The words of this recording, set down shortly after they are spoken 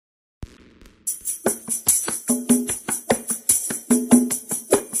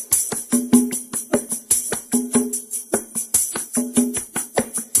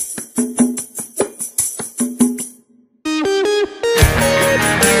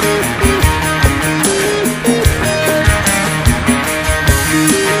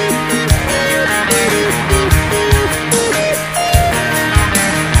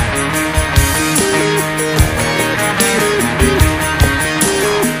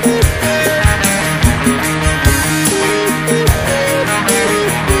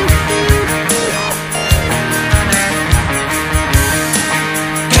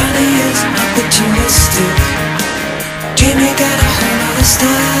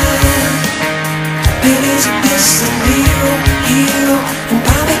It is a mystery, hero, and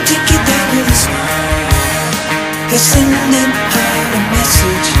probably take you down with a smile. They're sending out a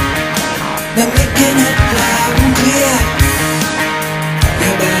message, they're making it loud and clear.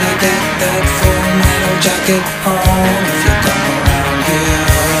 You better get that full metal jacket on if you come around here.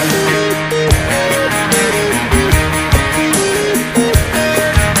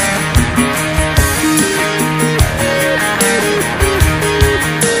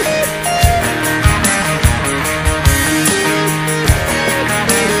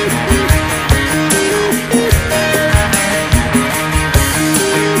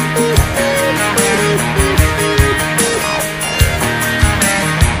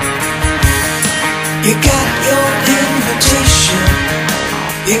 You got your invitation,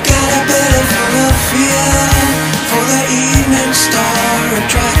 you got a belly full of fear for the evening star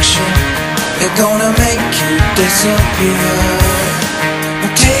attraction. They're gonna make you disappear.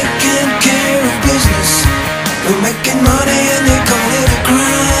 We're taking care of business, we're making money and they call it a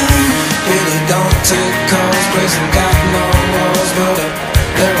crime. Really don't take calls, prison got no walls, but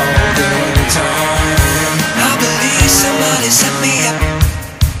they're all doing time. I believe somebody set me up,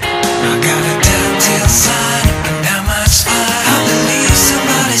 I got a telltale sign up and down my spine. I believe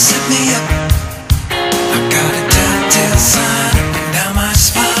somebody set me up, I got a telltale sign up and down my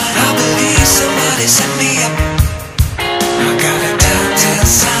spine. I believe somebody set me up, I got a telltale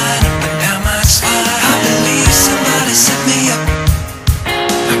sign up and down my spine. I believe somebody set me up,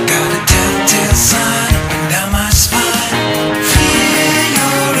 I got a telltale sign up and down my spine. Fear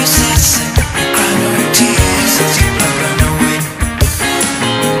your assassin, cry no tears as you run away.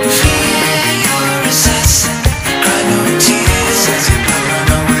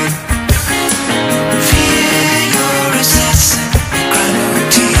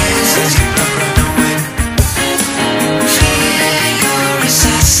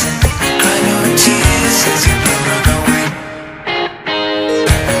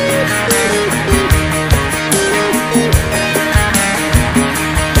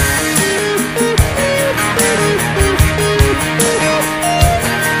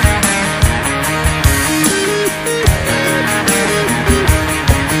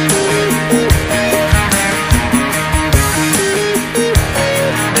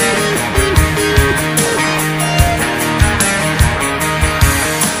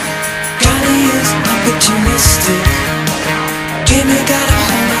 Jimmy got a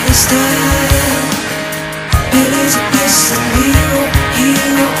whole lot of style. It is a mystery,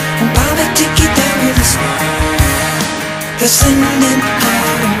 hero, and Bobby take you down with a smile. They're sending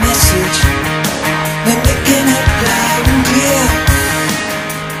out a message, they're making it loud and clear.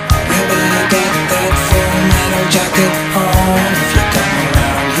 You better get that full metal jacket on if you come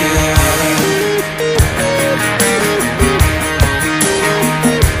around here.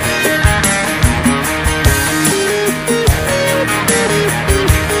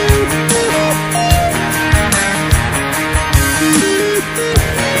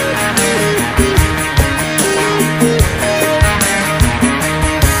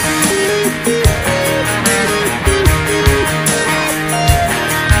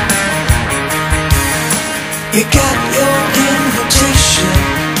 You got your invitation,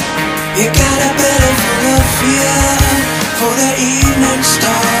 you got a belly full of fear for the evening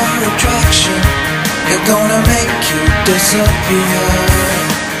star attraction. They're gonna make you disappear.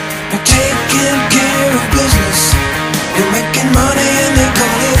 You're taking care of business, you're making money and they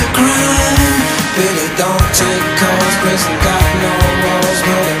call it a crime. Really don't take calls, prison got no walls.